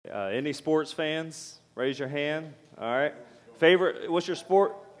Any sports fans? Raise your hand. All right. Favorite, what's your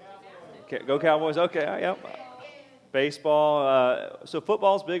sport? Okay, go Cowboys. Okay, yep. Baseball. So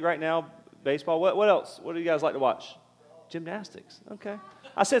football's big right now. Baseball. What else? What do you guys like to watch? Gymnastics. Okay.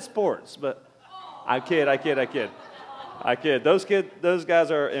 I said sports, but I kid. Those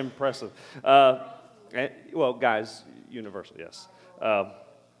guys are impressive. Guys, universal, yes.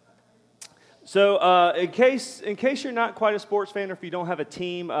 So in case you're not quite a sports fan or if you don't have a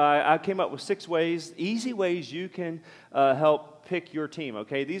team, I came up with 6 easy ways you can help pick your team,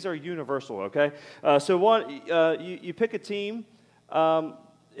 okay? These are universal, okay? So one, you pick a team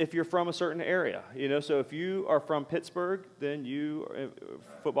if you're from a certain area, So if you are from Pittsburgh, then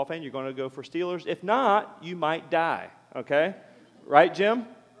football fan, you're going to go for Steelers. If not, you might die, okay? Right, Jim?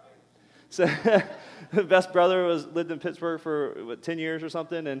 So the best brother lived in Pittsburgh for 10 years or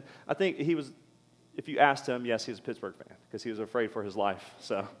something, and I think if you asked him, yes, he's a Pittsburgh fan because he was afraid for his life.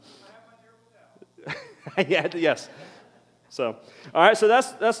 So, yes. So, all right. So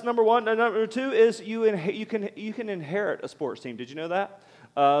that's number one. And number 2 is you can inherit a sports team. Did you know that?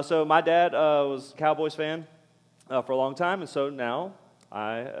 So my dad was a Cowboys fan for a long time, and so now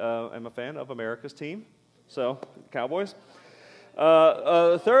I am a fan of America's team. So Cowboys.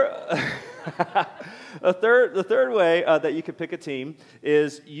 The third way that you can pick a team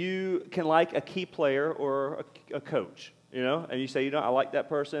is you can like a key player or a coach, and you say, I like that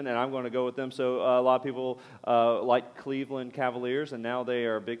person, and I'm going to go with them. So a lot of people like Cleveland Cavaliers, and now they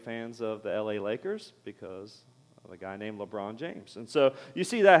are big fans of the LA Lakers because of a guy named LeBron James. And so you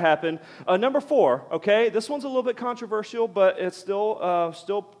see that happen. Number 4, okay, this one's a little bit controversial, but it's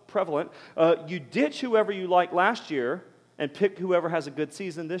still prevalent. You ditch whoever you liked last year and pick whoever has a good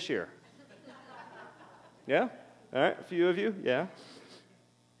season this year. Yeah? All right, a few of you, yeah.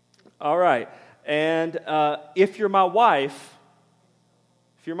 All right, and if you're my wife,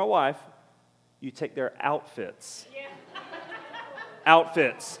 you take their outfits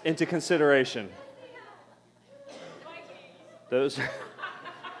into consideration. Those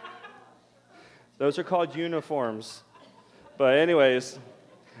are called uniforms. But anyways,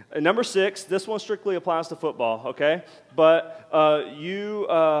 number 6, this one strictly applies to football, okay? But you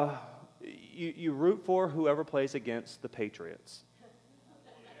root for whoever plays against the Patriots.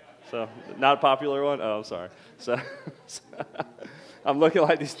 So, not a popular one? Oh, I'm sorry. So I'm looking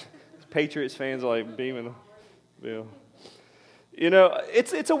like these Patriots fans are like beaming.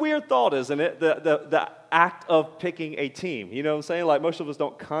 It's a weird thought, isn't it? The act of picking a team. You know what I'm saying? Like most of us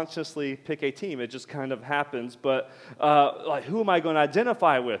don't consciously pick a team. It just kind of happens. But like who am I going to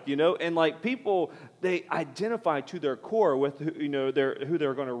identify with? And like people, they identify to their core with who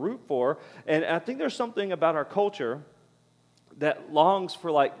they're going to root for. And I think there's something about our culture that longs for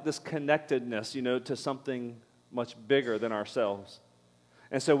like this connectedness, to something much bigger than ourselves.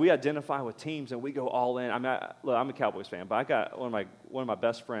 And so we identify with teams and we go all in. I'm a Cowboys fan, but I got one of my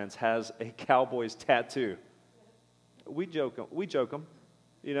best friends has a Cowboys tattoo. We joke them,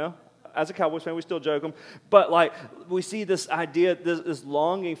 As a Cowboys fan, we still joke them. But like we see this idea, this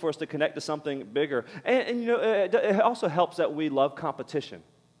longing for us to connect to something bigger. And it also helps that we love competition.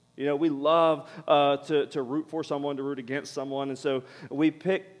 We love to root for someone, to root against someone. And so we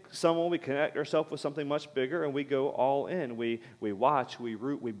pick someone, we connect ourselves with something much bigger, and we go all in. We watch, we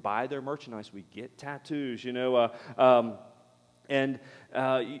root, we buy their merchandise, we get tattoos, and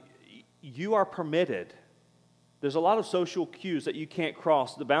you are permitted. There's a lot of social cues that you can't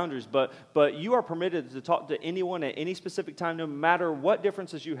cross the boundaries, but you are permitted to talk to anyone at any specific time, no matter what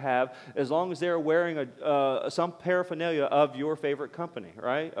differences you have, as long as they're wearing some paraphernalia of your favorite company,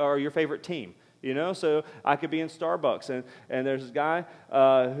 right, or your favorite team. So I could be in Starbucks, and there's this guy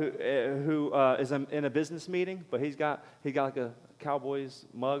who is in a business meeting, but he got like a Cowboys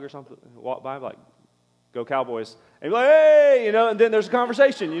mug or something. Walk by, like, go Cowboys, and be like, hey, and then there's a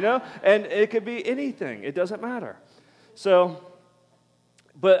conversation, and it could be anything. It doesn't matter. So,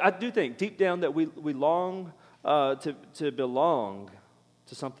 but I do think deep down that we long to belong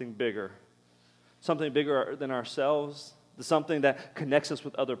to something bigger than ourselves. Something that connects us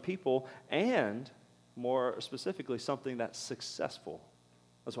with other people, and more specifically, something that's successful.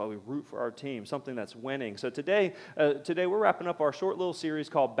 That's why we root for our team, something that's winning. So today we're wrapping up our short little series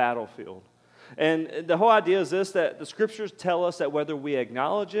called Battlefield. And the whole idea is this, that the scriptures tell us that whether we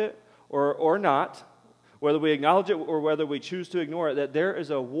acknowledge it or not, whether we acknowledge it or whether we choose to ignore it, that there is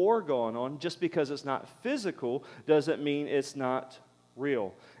a war going on. Just because it's not physical doesn't mean it's not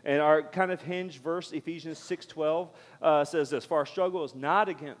real. And our kind of hinge verse, Ephesians 6:12, says this: "For our struggle is not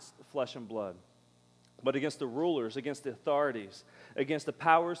against flesh and blood, but against the rulers, against the authorities, against the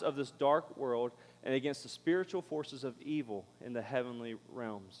powers of this dark world, and against the spiritual forces of evil in the heavenly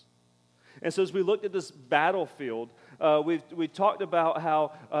realms. And so as we looked at this battlefield, we talked about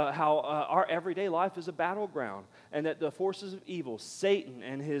how our everyday life is a battleground, and that the forces of evil, Satan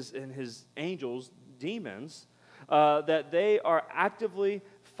and his angels, demons, that they are actively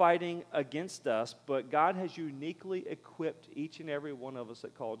fighting against us, but God has uniquely equipped each and every one of us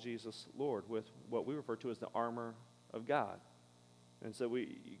that call Jesus Lord with what we refer to as the armor of God. And so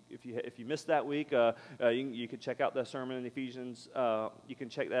if you missed that week, you can check out that sermon in Ephesians. You can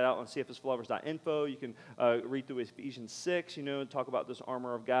check that out on cfsflovers.info. You can read through Ephesians 6, and talk about this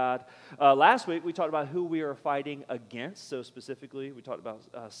armor of God. Last week, we talked about who we are fighting against. So specifically, we talked about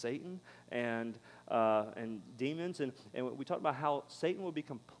Satan and demons. And we talked about how Satan would be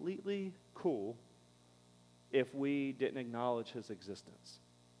completely cool if we didn't acknowledge his existence.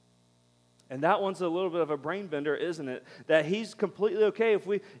 And that one's a little bit of a brain bender, isn't it? That he's completely okay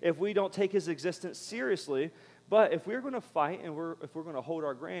if we don't take his existence seriously. But if we're going to fight and if we're going to hold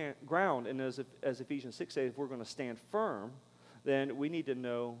our ground, and as Ephesians 6 says, if we're going to stand firm, then we need to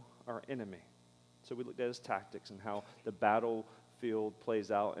know our enemy. So we looked at his tactics and how the battlefield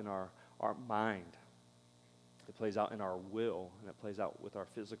plays out in our mind. It plays out in our will, and it plays out with our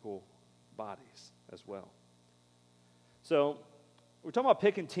physical bodies as well. So we're talking about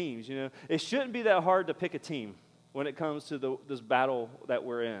picking teams, It shouldn't be that hard to pick a team when it comes to this battle that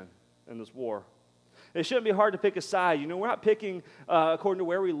we're in this war. It shouldn't be hard to pick a side. We're not picking according to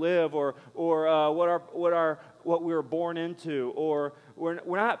where we live or what we were born into, or we're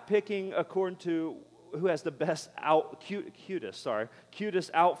not picking according to who has the best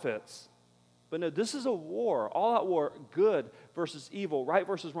cutest outfits. But no, this is a war, all-out war, good versus evil, right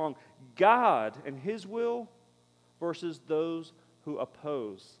versus wrong, God and his will versus those who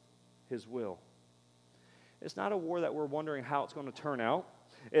oppose his will. It's not a war that we're wondering how it's going to turn out.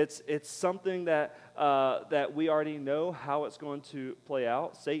 It's something that we already know how it's going to play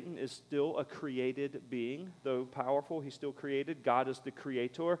out. Satan is still a created being, though powerful. He's still created. God is the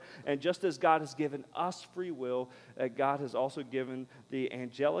creator. And just as God has given us free will, God has also given the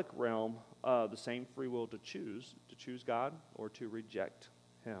angelic realm the same free will to choose God or to reject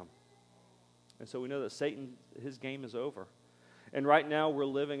him. And so we know that Satan, his game is over. And right now we're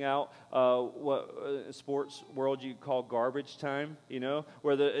living out what in sports world you call garbage time,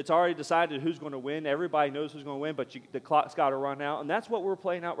 where it's already decided who's going to win. Everybody knows who's going to win, but the clock's got to run out. And that's what we're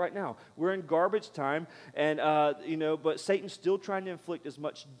playing out right now. We're in garbage time, and but Satan's still trying to inflict as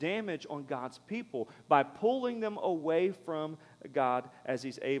much damage on God's people by pulling them away from God as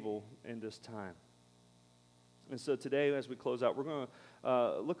he's able in this time. And so today, as we close out, we're going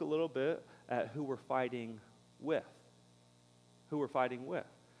to look a little bit at who we're fighting with. Who we're fighting with.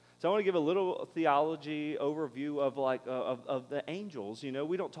 So I want to give a little theology overview of the angels.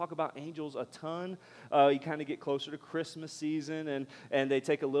 We don't talk about angels a ton. You kind of get closer to Christmas season, and they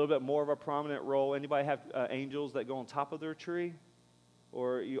take a little bit more of a prominent role. Anybody have angels that go on top of their tree?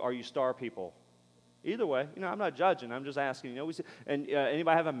 Or are you star people? Either way, I'm not judging. I'm just asking.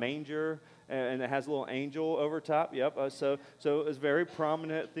 Anybody have a manger and it has a little angel over top? Yep. So it's a very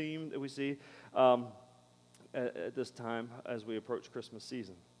prominent theme that we see at this time as we approach Christmas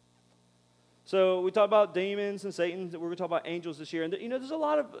season. So we talked about demons and Satan. We're going to talk about angels this year. And there's a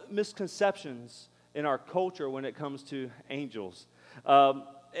lot of misconceptions in our culture when it comes to angels.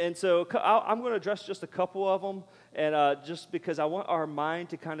 And so I'm going to address just a couple of them, and just because I want our mind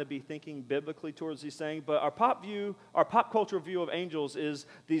to kind of be thinking biblically towards these things. But our pop culture view of angels is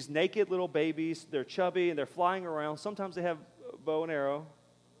these naked little babies. They're chubby and they're flying around. Sometimes they have a bow and arrow.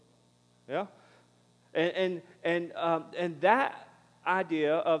 Yeah. And that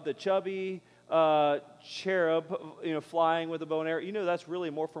idea of the chubby cherub, flying with a bow and arrow, that's really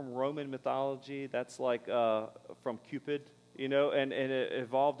more from Roman mythology. That's like from Cupid, and it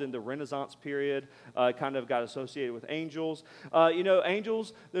evolved in the Renaissance period. Kind of got associated with angels.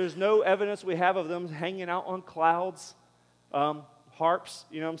 Angels, there's no evidence we have of them hanging out on clouds. Harps,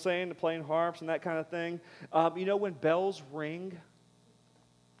 playing harps and that kind of thing. When bells ring,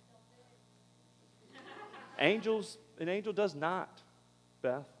 an angel does not,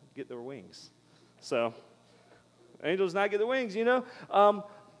 Beth, get their wings. So, angels not get the wings,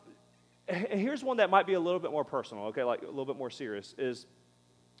 Here's one that might be a little bit more personal, okay, like a little bit more serious, is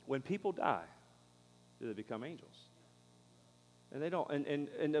when people die, do they become angels? And they don't.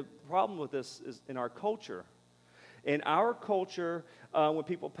 And the problem with this is in our culture. In our culture, when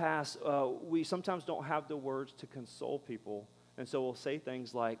people pass, we sometimes don't have the words to console people. And so we'll say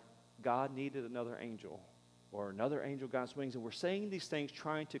things like, God needed another angel, or another angel got its wings. And we're saying these things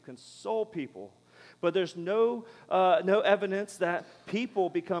trying to console people. But there's no evidence that people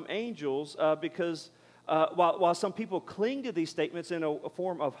become angels because while some people cling to these statements in a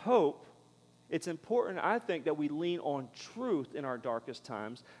form of hope, it's important, I think, that we lean on truth in our darkest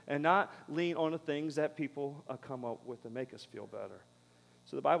times and not lean on the things that people come up with to make us feel better.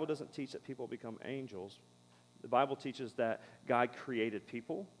 So the Bible doesn't teach that people become angels. The Bible teaches that God created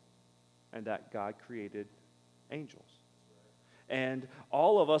people and that God created angels. And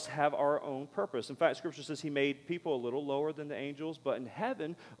all of us have our own purpose. In fact, Scripture says He made people a little lower than the angels, but in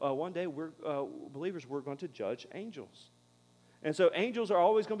heaven, one day, we're going to judge angels. And so angels are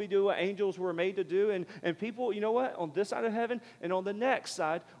always going to be doing what angels were made to do. And people, you know what? On this side of heaven and on the next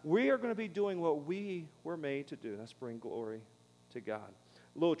side, we are going to be doing what we were made to do. That's bring glory to God.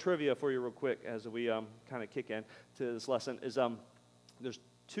 A little trivia for you real quick as we kind of kick in to this lesson is there's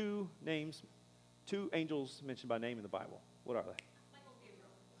two angels mentioned by name in the Bible. What are they? Michael, Gabriel.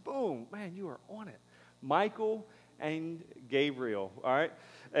 Boom. Man, you are on it. Michael and Gabriel. All right?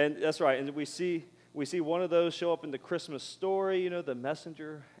 And that's right. And we see one of those show up in the Christmas story, the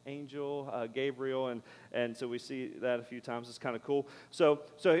messenger angel, Gabriel, and so we see that a few times. It's kind of cool. So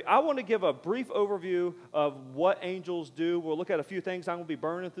I want to give a brief overview of what angels do. We'll look at a few things. I'm going to be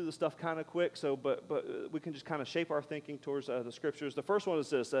burning through the stuff kind of quick, but we can just kind of shape our thinking towards the Scriptures. The first one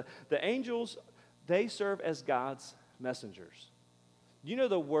is this. The angels, they serve as God's messengers. You know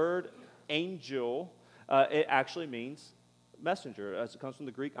the word angel, it actually means messenger, as it comes from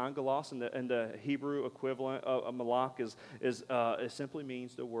the Greek angelos, and the Hebrew equivalent of malach it simply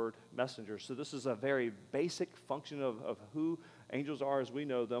means the word messenger. So this is a very basic function of who angels are as we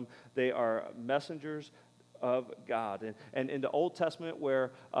know them. They are messengers of God. And in the Old Testament,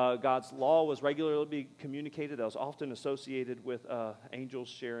 where God's law was regularly being communicated, that was often associated with angels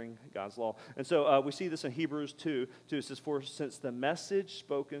sharing God's law. And so we see this in Hebrews 2. It says, "For since the message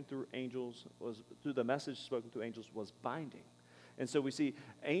spoken through angels was binding." And so we see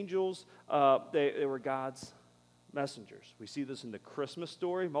angels, they were God's messengers. We see this in the Christmas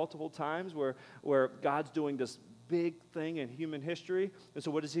story multiple times where God's doing this big thing in human history. And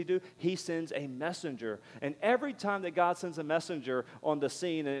so what does He do? He sends a messenger. And every time that God sends a messenger on the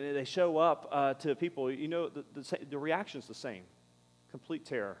scene and they show up to people, the reaction's the same. Complete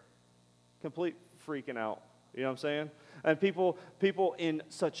terror. Complete freaking out. You know what I'm saying? And people in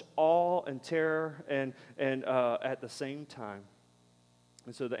such awe and terror and at the same time.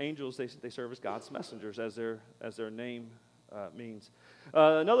 And so the angels, they serve as God's messengers, as their name means.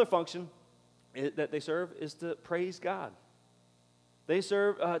 Another function that they serve is to praise God. They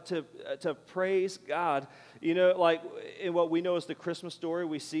serve to praise God. Like in what we know as the Christmas story,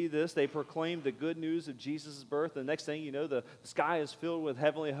 we see this. They proclaim the good news of Jesus' birth. The next thing you know, the sky is filled with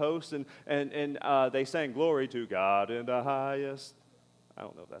heavenly hosts, and they sang, "Glory to God in the highest." I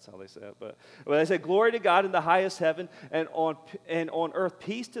don't know if that's how they say it, but they say, "Glory to God in the highest heaven, and on earth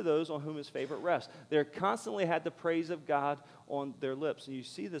peace to those on whom His favor rests." They constantly had the praise of God on their lips. And you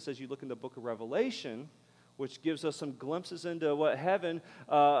see this as you look in the book of Revelation, which gives us some glimpses into what heaven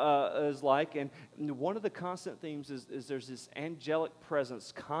is like. And one of the constant themes is there's this angelic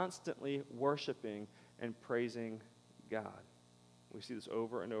presence constantly worshiping and praising God. We see this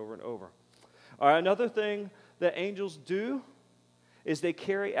over and over and over. All right, another thing that angels do is they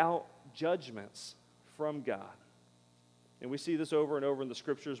carry out judgments from God. And we see this over and over in the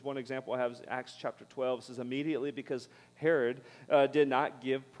Scriptures. One example I have is Acts chapter 12. It says, "Immediately because Herod did not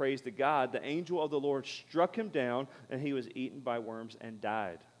give praise to God, the angel of the Lord struck him down, and he was eaten by worms and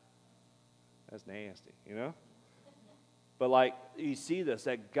died." That's nasty, But you see this,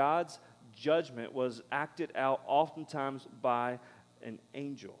 that God's judgment was acted out oftentimes by an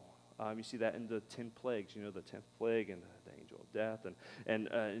angel. You see that in the 10 plagues, the 10th plague and the angel of death.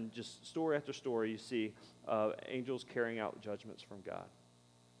 And just story after story, you see angels carrying out judgments from God.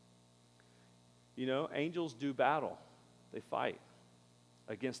 Angels do battle. They fight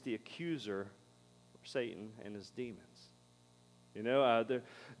against the accuser, Satan, and his demons.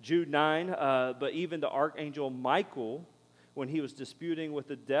 Jude 9, but even the archangel Michael, when he was disputing with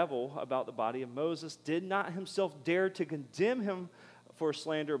the devil about the body of Moses, did not himself dare to condemn him for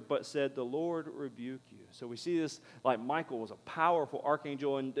slander, but said, "The Lord rebuke you." So we see this, like Michael was a powerful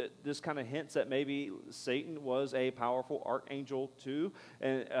archangel, and this kind of hints that maybe Satan was a powerful archangel too,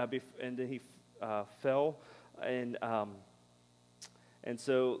 and then he fell, and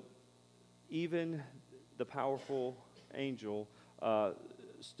so even the powerful angel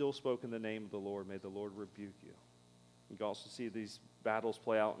still spoke in the name of the Lord. "May the Lord rebuke you." You can also see these battles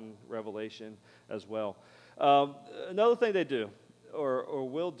play out in Revelation as well. Another thing they do, or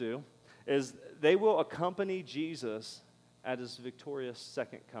will do, is they will accompany Jesus at His victorious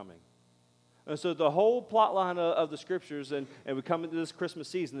second coming. And so the whole plot line of the scriptures, and we come into this Christmas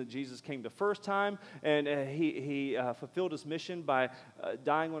season that Jesus came the first time, and he fulfilled his mission by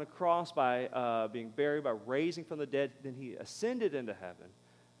dying on a cross, by being buried, by raising from the dead. Then he ascended into heaven.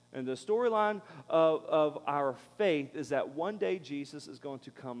 And the storyline of our faith is that one day Jesus is going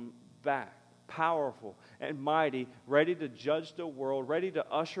to come back, powerful and mighty, ready to judge the world, ready to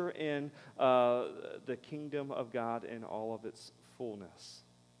usher in the kingdom of God in all of its fullness.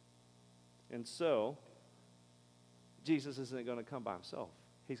 And so, Jesus isn't going to come by himself.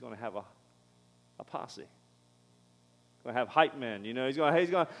 He's going to have a posse. Going to have hype men, He's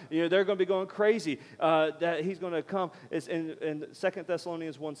going, they're going to be going crazy. That he's going to come. It's in 2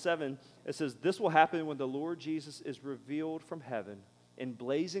 Thessalonians 1:7. It says, "This will happen when the Lord Jesus is revealed from heaven in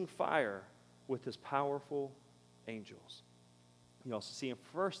blazing fire with his powerful angels." You also see in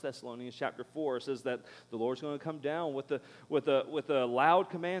 1 Thessalonians chapter 4, it says that the Lord's going to come down with a loud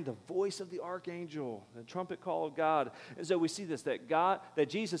command, the voice of the archangel, the trumpet call of God. And so we see this, that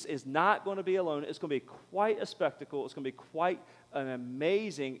Jesus is not going to be alone. It's going to be quite a spectacle. It's going to be quite an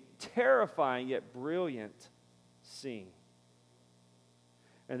amazing, terrifying, yet brilliant scene.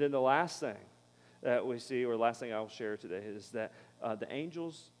 And then the last thing that we see, or the last thing I'll share today, is that the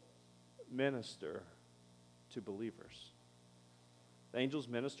angels minister to believers. The angels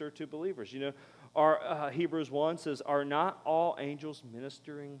minister to believers. Our Hebrews 1 says, "Are not all angels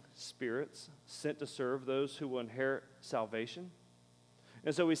ministering spirits sent to serve those who will inherit salvation?"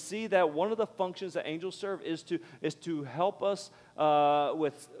 And so we see that one of the functions that angels serve is to help us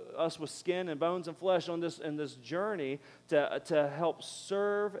with skin and bones and flesh on this journey to help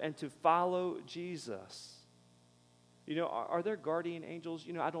serve and to follow Jesus. Are there guardian angels?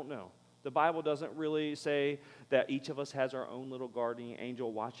 I don't know. The Bible doesn't really say that each of us has our own little guardian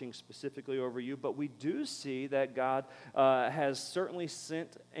angel watching specifically over you, but we do see that God has certainly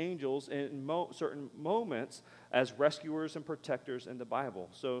sent angels in certain moments as rescuers and protectors in the Bible.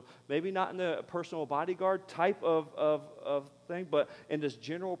 So maybe not in the personal bodyguard type of thing, but in this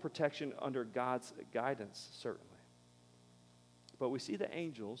general protection under God's guidance, certainly. But we see the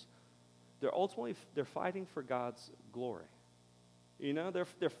angels, they're fighting for God's glory. They're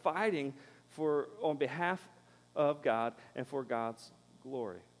fighting on behalf of God and for God's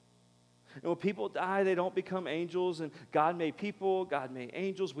glory. And when people die, they don't become angels, and God made people, God made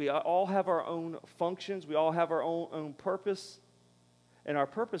angels. We all have our own functions. We all have our own purpose. And our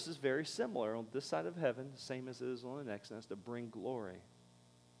purpose is very similar on this side of heaven, the same as it is on the next, and that's to bring glory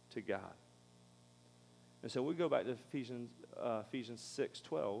to God. And so we go back to Ephesians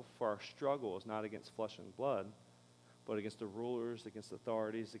 6:12, "For our struggle is not against flesh and blood, but against the rulers, against the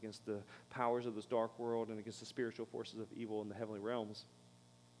authorities, against the powers of this dark world, and against the spiritual forces of evil in the heavenly realms."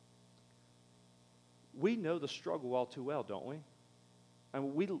 We know the struggle all too well, don't we? I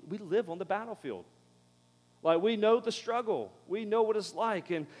mean, we live on the battlefield. Like, we know the struggle. We know what it's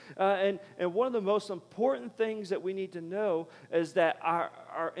like. And one of the most important things that we need to know is that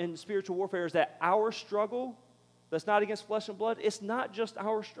our in spiritual warfare is that our struggle, that's not against flesh and blood, it's not just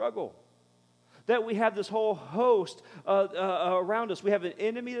our struggle. That we have this whole host around us. We have an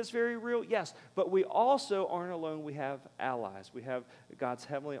enemy that's very real, yes, but we also aren't alone. We have allies. We have God's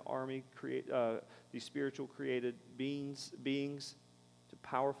heavenly army, these spiritual created beings to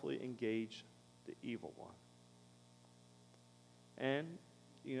powerfully engage the evil one. And,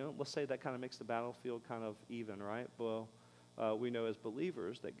 let's say that kind of makes the battlefield kind of even, right? Well, we know as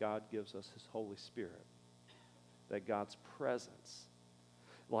believers that God gives us his Holy Spirit, that God's presence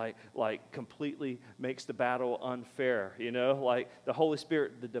like completely makes the battle unfair, like the Holy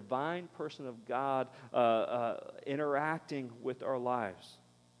Spirit, the divine person of God interacting with our lives.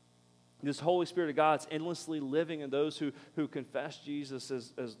 This Holy Spirit of God is endlessly living in those who confess Jesus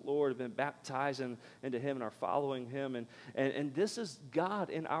as Lord, have been baptized into him and are following him. And this is God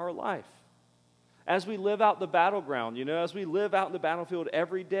in our life. As we live out the battleground, as we live out in the battlefield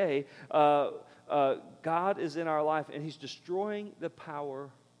every day, God is in our life, and he's destroying the power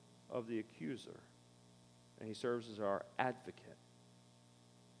of the accuser, and he serves as our advocate.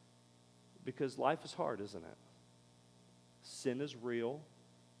 Because life is hard, isn't it? Sin is real,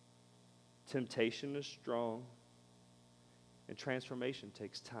 temptation is strong, and transformation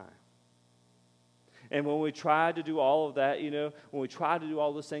takes time. And when we try to do all of that, when we try to do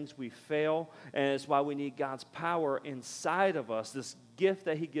all those things, we fail, and it's why we need God's power inside of us, this gift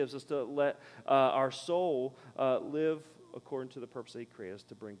that he gives us to let our soul live according to the purpose that he created us,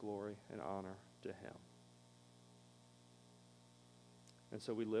 to bring glory and honor to him. And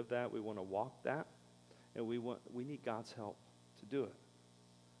so we live that, we want to walk that, and we need God's help to do it.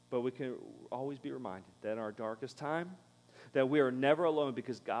 But we can always be reminded that in our darkest time, that we are never alone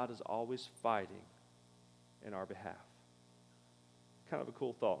because God is always fighting in our behalf. Kind of a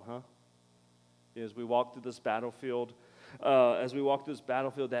cool thought, huh? As we walk through this battlefield,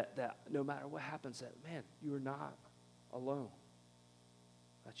 that no matter what happens, that, man, you are not alone.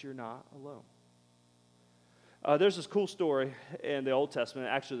 That you're not alone. There's this cool story in the Old Testament.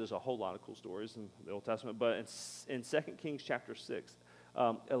 Actually, there's a whole lot of cool stories in the Old Testament. But in 2 Kings chapter 6,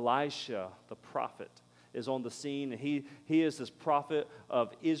 Elisha, the prophet, is on the scene. He is this prophet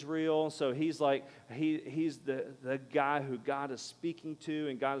of Israel. So he's like, he's the guy who God is speaking to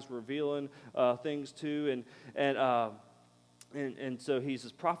and God is revealing things to. And so he's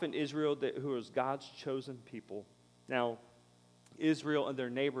this prophet in Israel who is God's chosen people. Now, Israel and their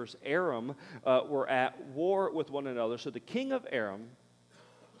neighbors, Aram, were at war with one another. So the king of Aram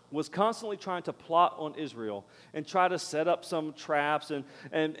was constantly trying to plot on Israel and try to set up some traps.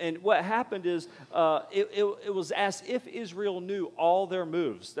 And what happened is it was as if Israel knew all their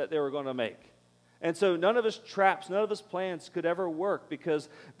moves that they were going to make. And so none of his traps, none of his plans could ever work because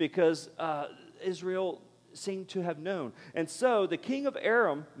Israel seemed to have known. And so the king of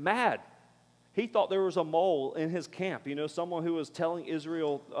Aram, mad, he thought there was a mole in his camp, someone who was telling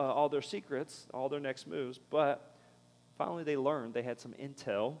Israel all their secrets, all their next moves. But finally they learned, they had some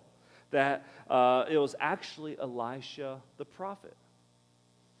intel, that it was actually Elisha the prophet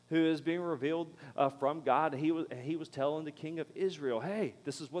who is being revealed from God. He was telling the king of Israel, hey,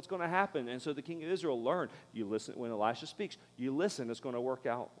 this is what's going to happen. And so the king of Israel learned, you listen when Elisha speaks, you listen, it's going to work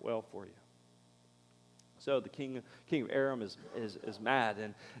out well for you. So the king of Aram is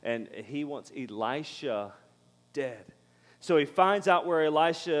mad, and he wants Elisha dead. So he finds out where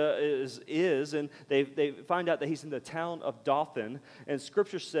Elisha is, and they find out that he's in the town of Dothan. And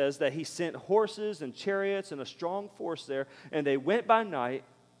Scripture says that he sent horses and chariots and a strong force there, and they went by night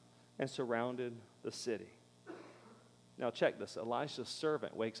and surrounded the city. Now check this. Elisha's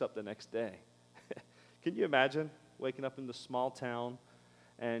servant wakes up the next day. Can you imagine waking up in this small town,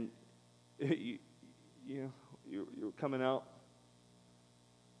 and you're coming out,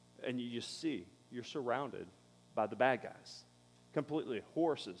 and you just see you're surrounded by the bad guys, completely,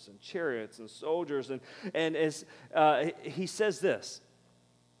 horses and chariots and soldiers, and as he says this,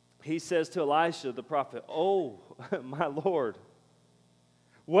 he says to Elisha the prophet, "Oh, my Lord,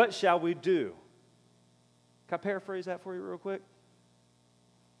 what shall we do?" Can I paraphrase that for you real quick?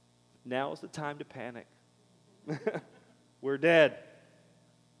 Now is the time to panic. We're dead.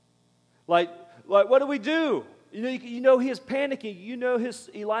 Like, what do we do? You know he is panicking.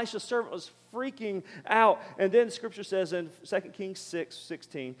 Elisha's servant was freaking out. And then the Scripture says in 2 Kings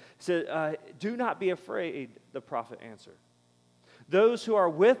 6:16, says, "Do not be afraid," the prophet answered. "Those who are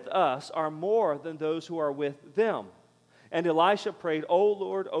with us are more than those who are with them." And Elisha prayed, "O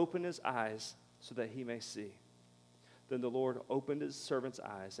Lord, open his eyes so that he may see." Then the Lord opened his servant's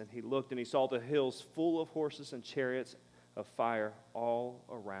eyes, and he looked, and he saw the hills full of horses and chariots of fire all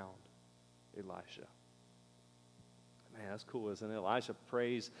around Elisha. Man, that's cool, isn't it? Elisha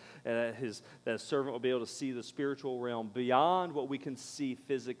prays that his servant will be able to see the spiritual realm beyond what we can see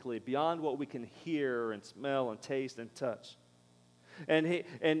physically, beyond what we can hear and smell and taste and touch. And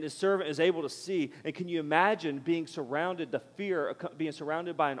his servant is able to see. And can you imagine being surrounded, the fear of being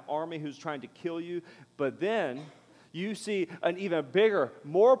surrounded by an army who's trying to kill you, but then you see an even bigger,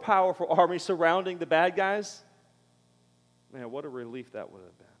 more powerful army surrounding the bad guys? Man, what a relief that would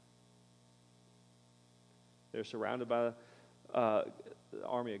have been. They're surrounded by the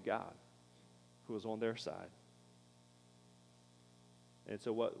army of God who was on their side. And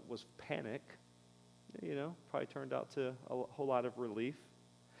so what was panic, probably turned out to a whole lot of relief.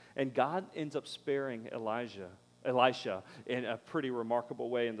 And God ends up sparing Elisha in a pretty remarkable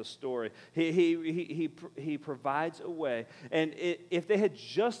way in the story. He provides a way. And if they had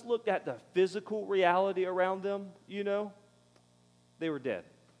just looked at the physical reality around them, they were dead.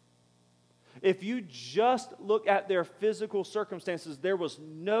 If you just look at their physical circumstances, there was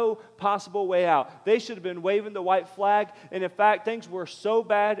no possible way out. They should have been waving the white flag. And in fact, things were so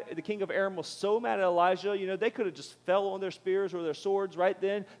bad, the king of Aram was so mad at Elijah, they could have just fell on their spears or their swords right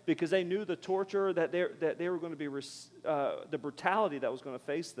then because they knew the torture that they were going to be, the brutality that was going to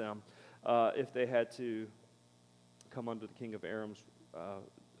face them if they had to come under the king of Aram's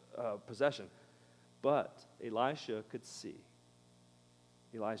possession. But Elisha could see.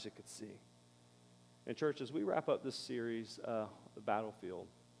 Elijah could see. And church, as we wrap up this series, The Battlefield,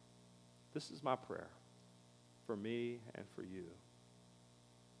 this is my prayer for me and for you.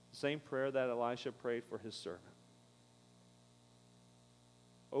 The same prayer that Elisha prayed for his servant.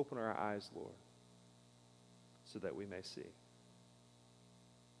 Open our eyes, Lord, so that we may see.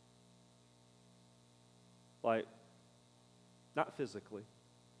 Like, Not physically.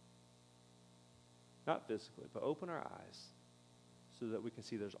 Not physically, but open our eyes so that we can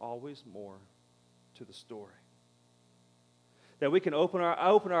see there's always more to the story. That we can open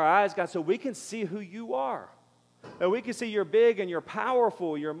our eyes, God, so we can see who you are. That we can see you're big and you're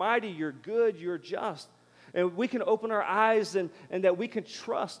powerful, you're mighty, you're good, you're just. And we can open our eyes and that we can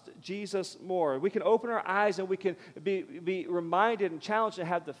trust Jesus more. We can open our eyes and we can be reminded and challenged to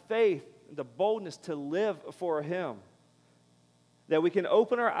have the faith, the boldness to live for him. That we can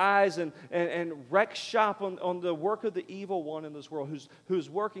open our eyes and wreck shop on the work of the evil one in this world who's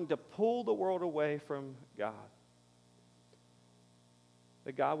working to pull the world away from God.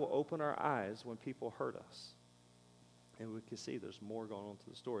 That God will open our eyes when people hurt us. And we can see there's more going on to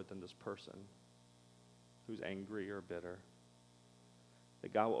the story than this person who's angry or bitter.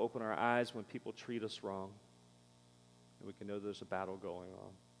 That God will open our eyes when people treat us wrong. And we can know there's a battle going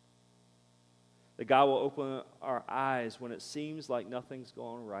on. That God will open our eyes when it seems like nothing's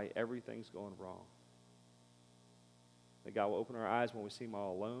going right, everything's going wrong. That God will open our eyes when we seem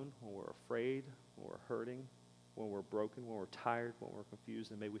all alone, when we're afraid, when we're hurting, when we're broken, when we're tired, when we're confused,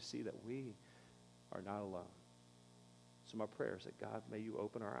 and may we see that we are not alone. So my prayer is that God, may you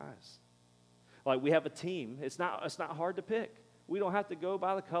open our eyes. Like we have a team. It's not hard to pick. We don't have to go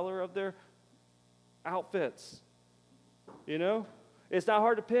by the color of their outfits. You know? It's not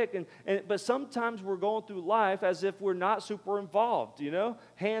hard to pick, but sometimes we're going through life as if we're not super involved, you know?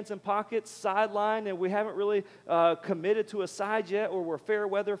 Hands in pockets, sideline, and we haven't really committed to a side yet, or we're fair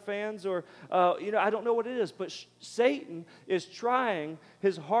weather fans, or, I don't know what it is, but Satan is trying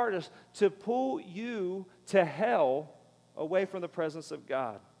his hardest to pull you to hell away from the presence of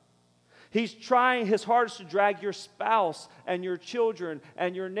God. He's trying his hardest to drag your spouse and your children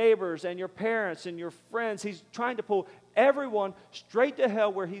and your neighbors and your parents and your friends. He's trying to pull everyone straight to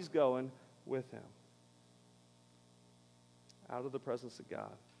hell where he's going with him. Out of the presence of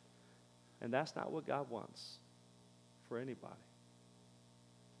God. And that's not what God wants for anybody.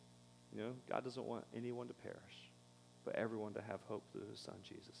 You know, God doesn't want anyone to perish, but everyone to have hope through his son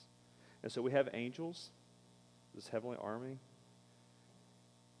Jesus. And so we have angels, this heavenly army,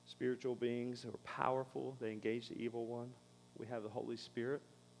 spiritual beings who are powerful. They engage the evil one. We have the Holy Spirit.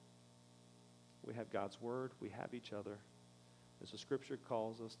 We have God's word. We have each other. As the scripture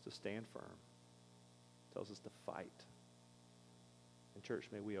calls us to stand firm, tells us to fight. And church,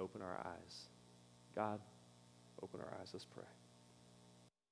 may we open our eyes. God, open our eyes. Let's pray.